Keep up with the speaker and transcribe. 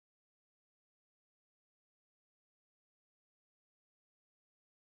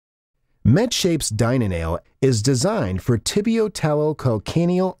MedShape's DynaNail is designed for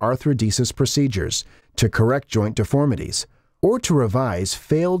tibiotalo-calcaneal arthrodesis procedures to correct joint deformities or to revise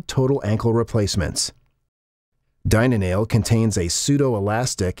failed total ankle replacements. DynaNail contains a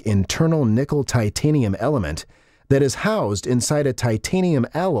pseudo-elastic internal nickel titanium element that is housed inside a titanium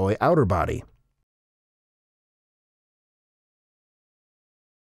alloy outer body.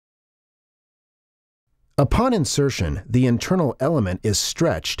 Upon insertion, the internal element is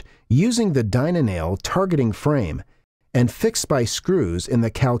stretched using the DynaNail targeting frame and fixed by screws in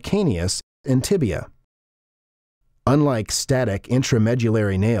the calcaneus and tibia. Unlike static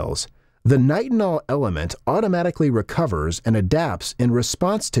intramedullary nails, the NiTiNOL element automatically recovers and adapts in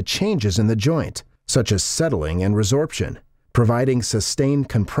response to changes in the joint, such as settling and resorption, providing sustained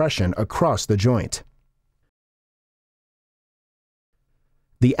compression across the joint.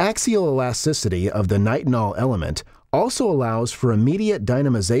 The axial elasticity of the NiTiNOL element also allows for immediate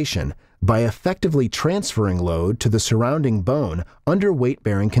dynamization by effectively transferring load to the surrounding bone under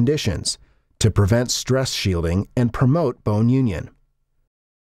weight-bearing conditions to prevent stress shielding and promote bone union.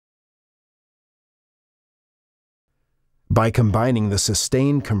 By combining the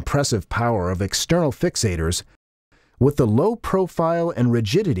sustained compressive power of external fixators with the low profile and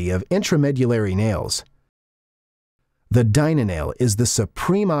rigidity of intramedullary nails, the DynaNail is the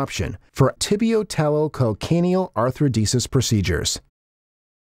supreme option for tibiotalo-calcaneal arthrodesis procedures.